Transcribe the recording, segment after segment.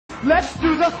Let's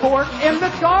do the fork in the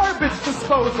garbage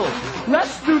disposal.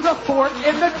 Let's do the fork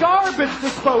in the garbage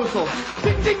disposal.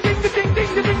 Ding ding ding ding ding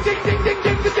ding ding ding ding ding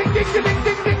ding ding ding ding ding ding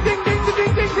ding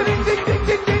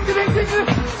ding ding ding.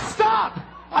 Stop!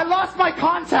 I lost my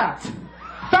contact.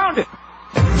 Found it.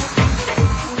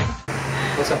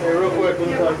 What's up? Hey, real quick, let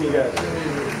me talk to you guys.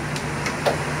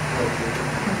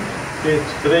 Okay,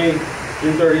 today,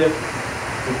 June 30th,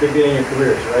 you're beginning your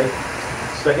careers, right?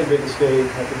 Second biggest day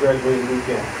after graduating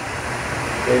weekend.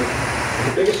 Okay?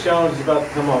 The biggest challenge is about to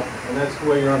come up, and that's the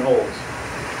way you're on holds.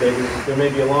 Okay? There may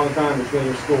be a long time between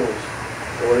your schools,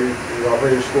 or your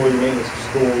operator school, your maintenance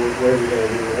school, whatever you're going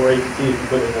to do, or APT if you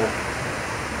put in a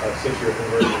 6-year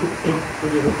conversion. Who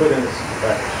do you put in this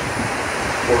package?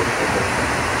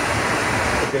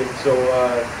 Okay, so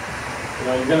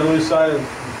you're going to lose sight of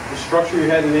the structure you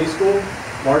had in A-School,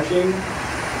 marching,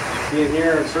 being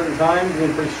here at a certain time,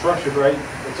 being pretty structured, right?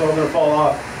 It's all going to fall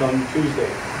off come Tuesday.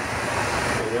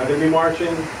 Okay, you're not going to be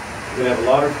marching. You're going to have a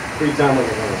lot of free time on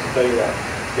your hands, I'll tell you that.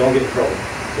 You don't get in trouble.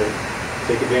 So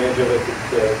take advantage of it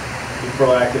to be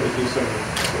proactive and do some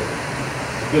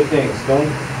good things.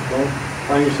 Don't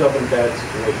find yourself in a bad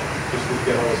situation just to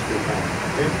get all this free time.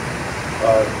 Okay?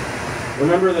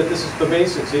 Remember that this is the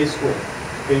basics, A-School.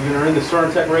 Okay, you're going to earn the Sonar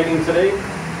Tech rating today,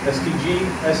 STG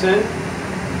A-School.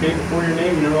 Okay, before your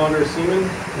name, you're no longer a seaman,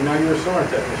 and now you're a sonar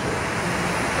technician.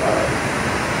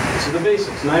 This is the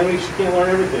basics. 9 weeks, you can't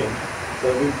learn everything, but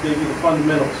we gave you the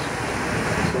fundamentals.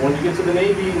 So when you get to the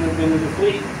Navy and the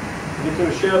fleet, you get to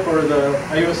a ship or the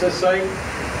IUSS site,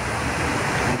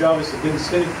 your job is to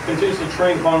continuously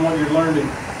train upon what you learned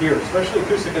here, especially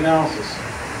acoustic analysis.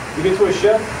 You get to a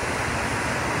ship,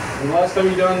 and the last time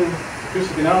you've done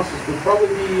acoustic analysis would probably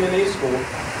be in A-School.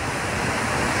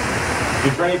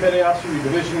 Your training petty officer, your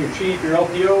division, your chief, your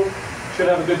LPO should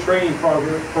have a good training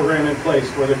program in place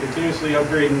where they're continuously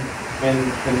upgrading and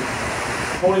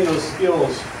honing those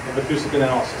skills of acoustic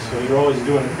analysis. So you're always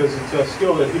doing it because it's a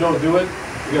skill that if you don't do it,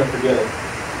 you're going to forget it.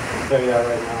 I'll tell you that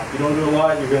right now. If you don't do a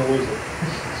lot, you're going to lose it.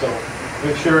 So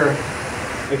make sure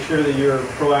that you're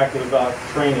proactive about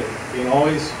training. You can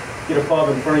always get a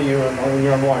pub in front of you when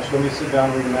you're on watch. Don't be sit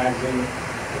down and read a magazine.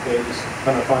 Okay, just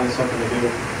kind of find something to do.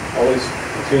 Always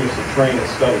continuously train and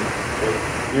study. Okay?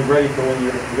 Be ready for when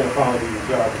you're going to finally do your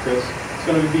job because it's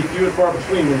going to be few and far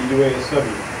between when you do ASW.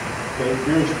 Okay? If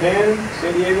you're in Japan,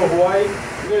 San Diego, Hawaii,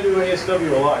 you're going to do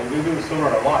ASW a lot. You're going to do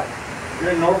sonar a lot. If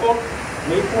you're in Norfolk,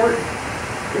 Mayport,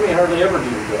 you may hardly ever do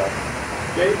your job.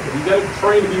 Okay? But you got to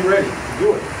train to be ready to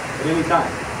do it at any time.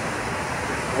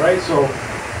 All right? So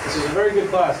this is a very good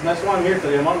class, and that's why I'm here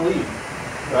today. I'm on leave.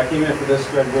 But I came in for this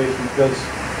graduation because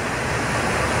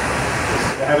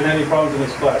I haven't had any problems in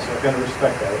this class, so I kind of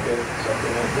respect that, okay? So I came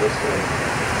in for this today.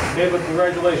 Okay, but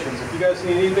congratulations. If you guys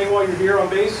need anything while you're here on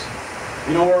base,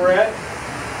 you know where we're at.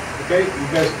 Okay? You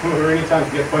guys can come over anytime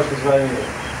if you get questions about anything.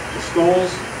 Your schools,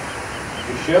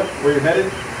 your ship, where you're headed.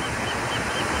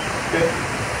 Okay?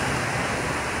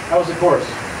 How was the course?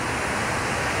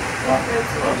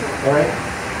 All right?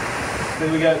 I think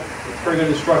we got pretty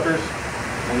good instructors,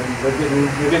 and we're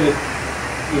getting it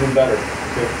even better.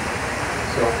 Okay?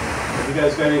 So, if you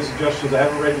guys got any suggestions, I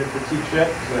haven't read your critique yet,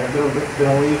 because I haven't been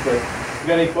on leave, but if you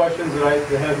got any questions that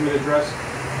haven't been addressed,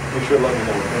 make sure to let me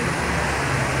know, okay?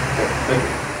 Thank you.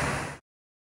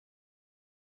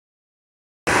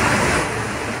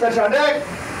 Attention on deck!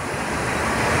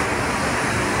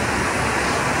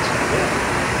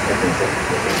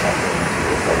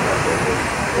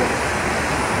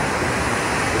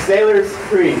 The sailors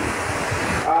free.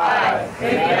 I, a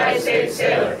United States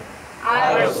sailor,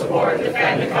 I will support and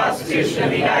defend the Constitution of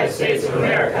the United States of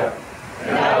America,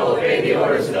 and I will obey the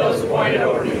orders of those appointed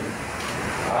over me.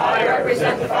 I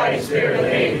represent the fighting spirit of the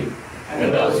Navy,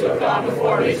 and those who have gone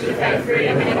before me to defend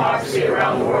freedom and democracy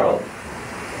around the world.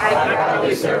 I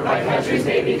proudly serve my country's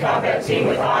Navy combat team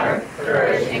with honor,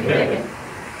 courage, and commitment.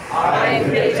 I am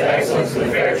committed to excellence and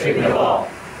the fair treatment of all.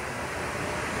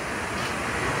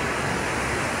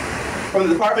 From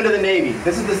the Department of the Navy,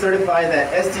 this is to certify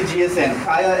that STG A-School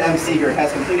Kaya M. Seeger has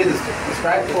completed the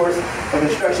prescribed course of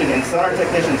instruction in Sonar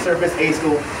Technician Surface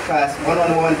A-School Class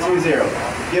 11120,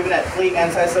 given at Fleet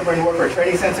Anti-Submarine Warfare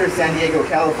Training Center, San Diego,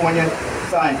 California,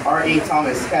 signed R.E.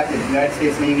 Thomas, Captain, United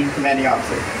States Navy Commanding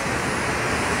Officer.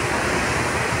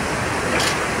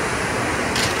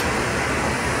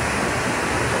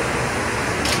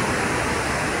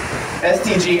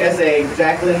 STG S.A.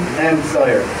 Jacqueline M.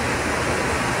 Sawyer.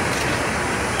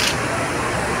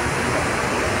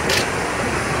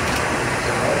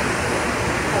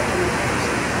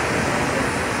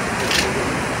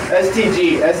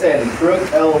 STG SN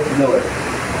Brooke L. Miller.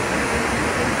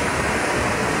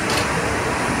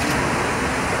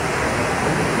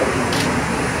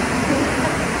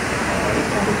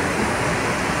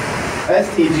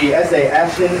 STG SA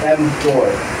Ashton M.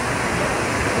 Gore.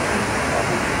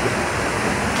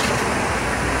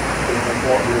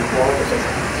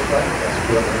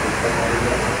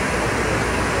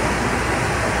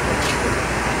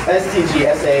 STG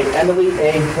SA Emily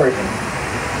A. Perkins.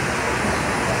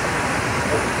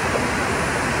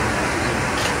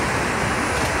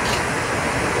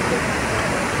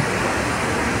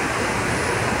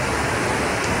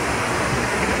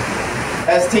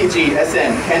 STG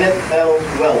SN Kenneth L.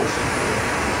 Welch.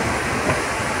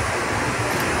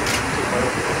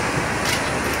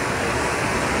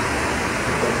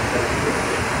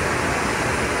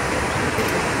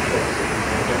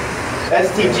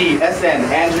 STG SN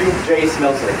Andrew J.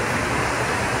 Smeltzer.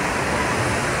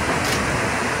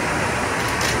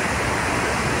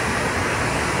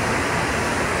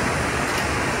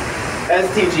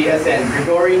 STG SN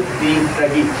Grigori V.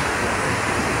 Dragic.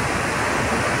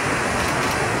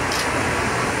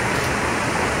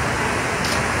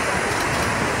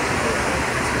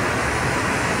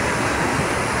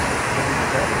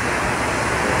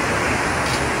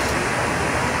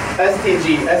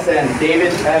 STG SN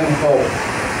David M. Holt.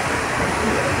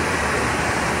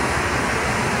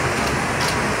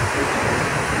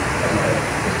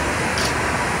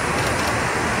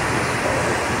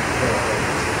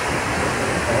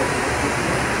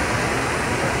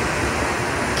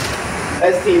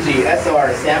 STG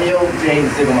SR Samuel J.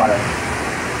 Zigelmeyer.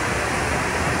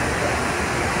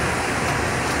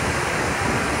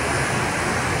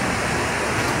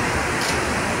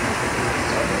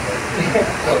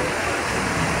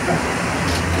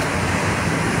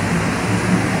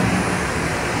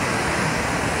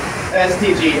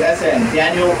 STG SN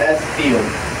Daniel S. Field.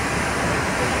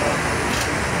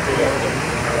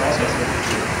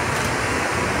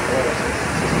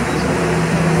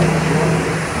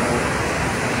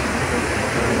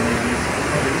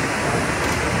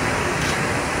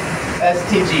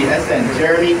 STG SN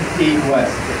Jeremy T.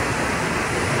 West.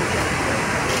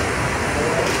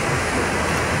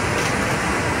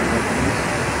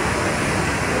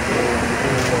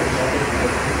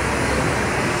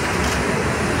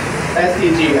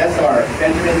 STG SR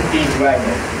Benjamin P.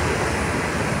 Wagner.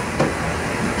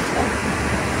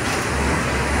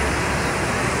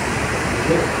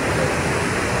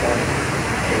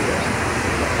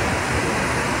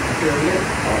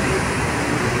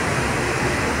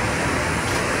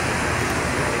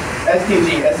 STG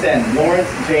SN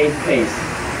Lawrence J. Pace.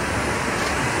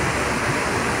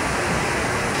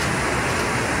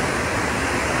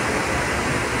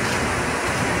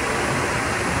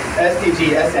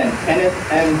 STG SN Kenneth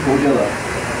M. Bodilla.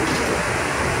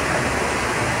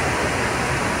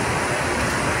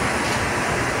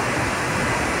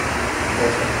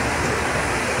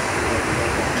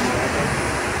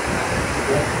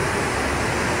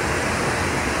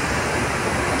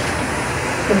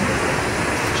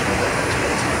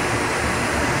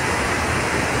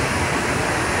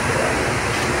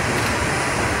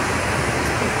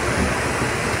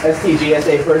 STG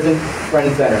SA Prison,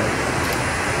 Brennan Center.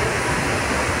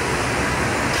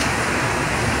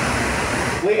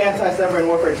 Fleet Anti-Submarine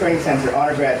Warfare Training Center,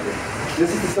 honor graduate.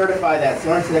 This is to certify that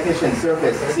sonar technician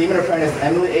surface Seaman Apprentice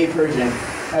Emily A. Persian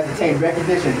has attained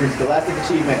recognition through scholastic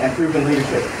achievement and proven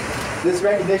leadership. This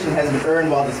recognition has been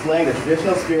earned while displaying the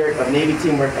traditional spirit of Navy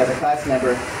teamwork as a class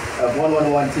member of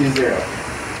 11120.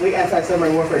 Fleet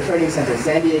Anti-Submarine Warfare Training Center,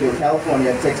 San Diego,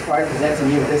 California takes pride in presenting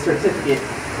you with this certificate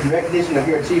in recognition of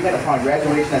your achievement upon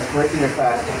graduation as first in your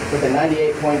class with a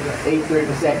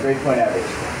 98.83% grade point average.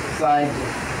 Signed,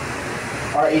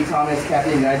 R.E. Thomas,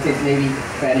 Captain, United States Navy,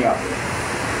 Commanding Officer.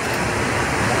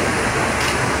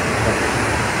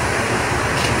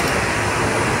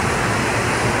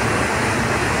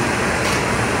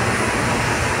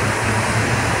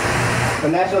 The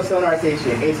National Sonar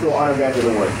Association A-School Honor Graduate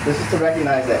Award. This is to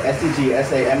recognize that STG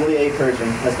SA Emily A. Persian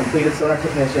has completed Sonar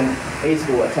Technician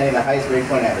A-School attaining the highest grade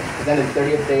point average. Presented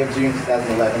 30th day of June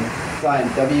 2011.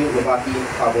 Signed, W. Levaki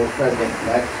Pablo, President,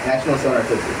 National Sonar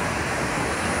Association.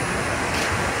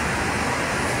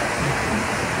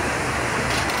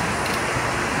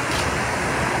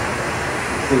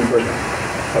 Stephen Persian.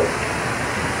 Post.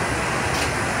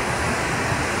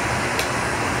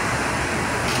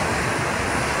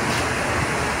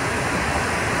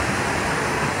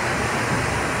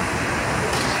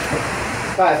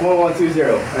 Class 1120,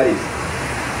 at ease.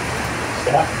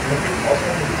 Staff.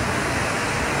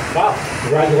 Wow,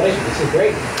 congratulations, this is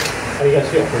great. How do you guys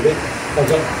feel? Pretty good?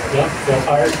 Thumbs up? Yeah? Feel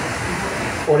tired?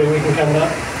 40 weekend coming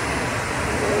up?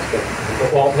 That's good.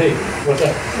 Well, hey, what's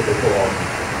up? Pretty cool.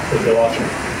 Awesome.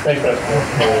 Thanks, guys.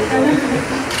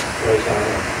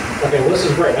 Okay, well, this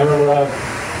is great. I remember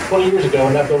 20 years ago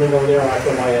in that building over there, when I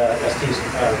put my ST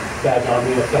badge on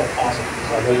me, it felt awesome.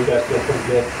 So I know you guys feel pretty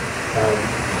good.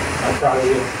 I'm proud of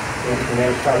you. The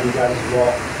name's proud of you guys as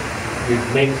well. You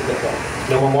made it to the film.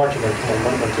 No more marching on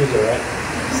Tuesday, right?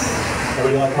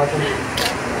 Everybody like marching?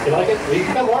 You like it? Well, you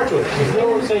can come march with it. There's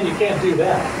no one saying you can't do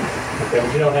that. Okay,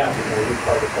 but you don't have to. You're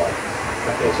part of the club.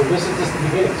 Okay, so this is just the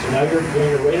beginning. So now you're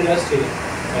doing your rated ST,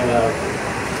 and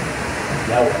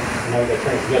now what? Now you got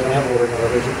training. You guys don't have orders. No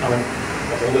orders are coming.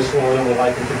 That's a little slower than we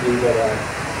like them to be, but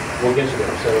we'll get you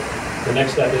there. So the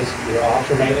next step is your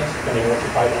officer maintenance, depending on what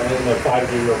your pipeline is. And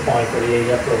 5D, you're applying for the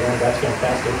AEF program. That's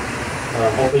fantastic.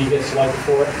 Hopefully you get selected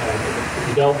for it.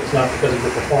 If you don't, it's not because of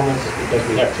your performance. It's because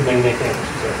we have too many mechanics.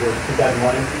 So we'll keep that in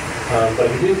mind. But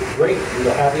if you do, great.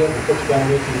 We'll have you. We'll put you down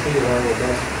in ATC to learn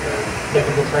advanced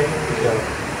technical training. You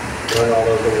learn all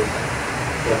those little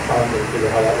electrons and figure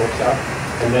how that works out.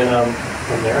 And then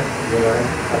from there, you learn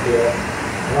how to be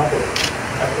an operator.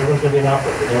 Everyone's going to be an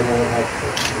operator. Everyone will have to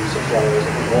be 6 hours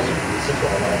and most of them be 6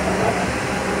 hours.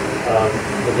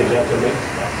 We'll get you up to a maintenance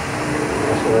class.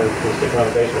 That's where we'll stick around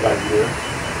the base for about a year.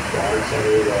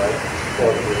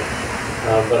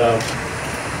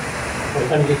 By the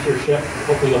time you get to your ship,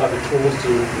 hopefully you'll have the tools to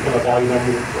become a value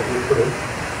member of your crew.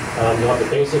 You'll have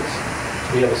the basics to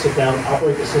be able to sit down,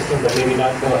 operate the system, but maybe not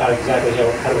know how to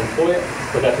employ it,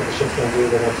 but that's what the ship's going to do.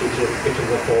 They're going to teach you, get you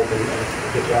the fold, and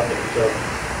get you out there. So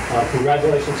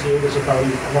congratulations to you. This is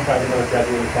probably, I'm not probably going to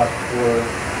graduate class before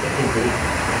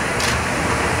 15th.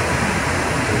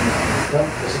 No,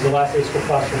 this is the last A-School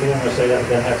class for me. I'm going to say that, and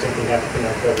then have something happen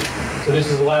in October. So this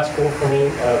is the last school for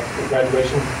me for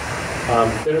graduation.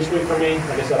 Bittersweet for me.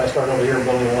 Like I said, I started over here in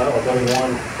building 1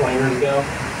 20 years ago.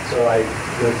 So I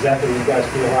know exactly what you guys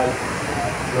feel like.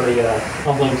 Very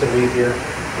humbling to leave here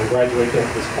and graduate into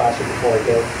this classroom before I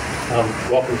go.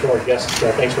 Welcome to our guests.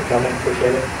 Thanks for coming.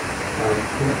 Appreciate it.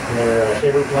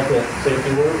 Shaver, would you like to say a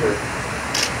few words? Or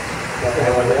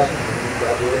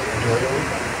graduate, enjoy your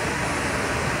week.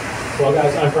 Well,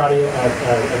 guys, I'm proud of you.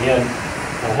 Again,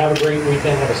 have a great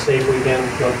weekend. Have a safe weekend.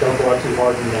 Don't go out too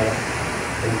hard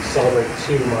and celebrate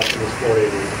too much in this 4-day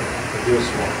weekend. Do it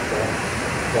smart. Okay?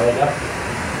 That's all I got.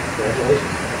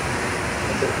 Congratulations.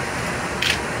 That's it.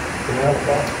 Give me a round of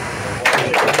applause.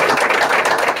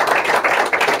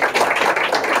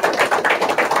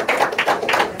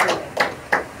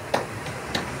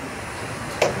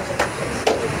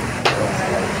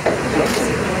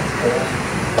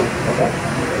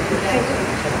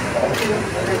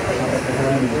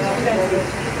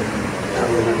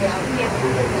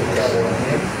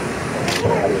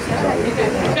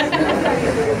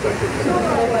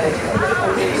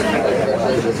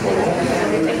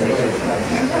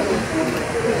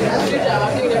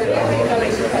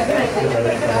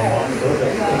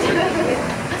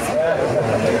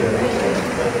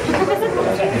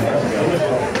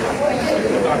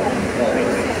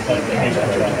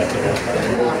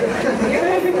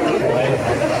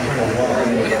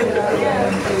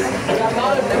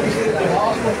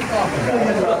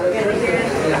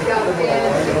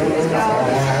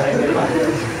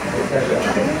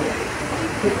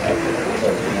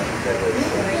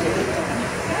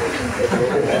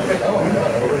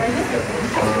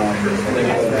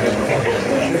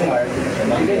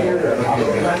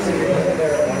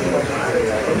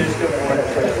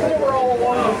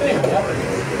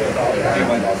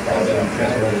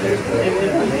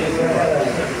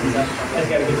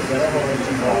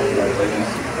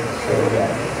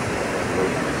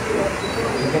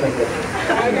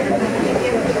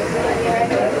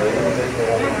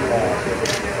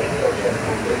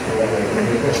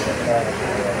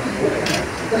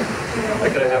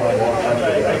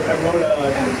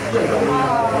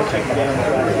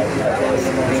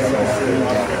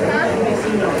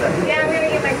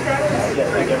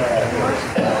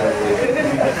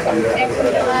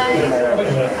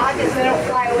 August, they don't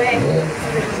fly away.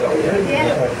 Yeah.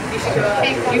 You should go out.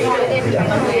 You should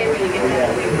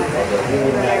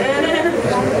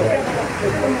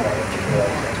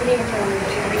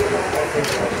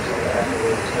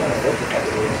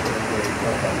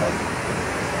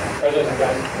Congratulations,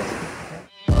 guys.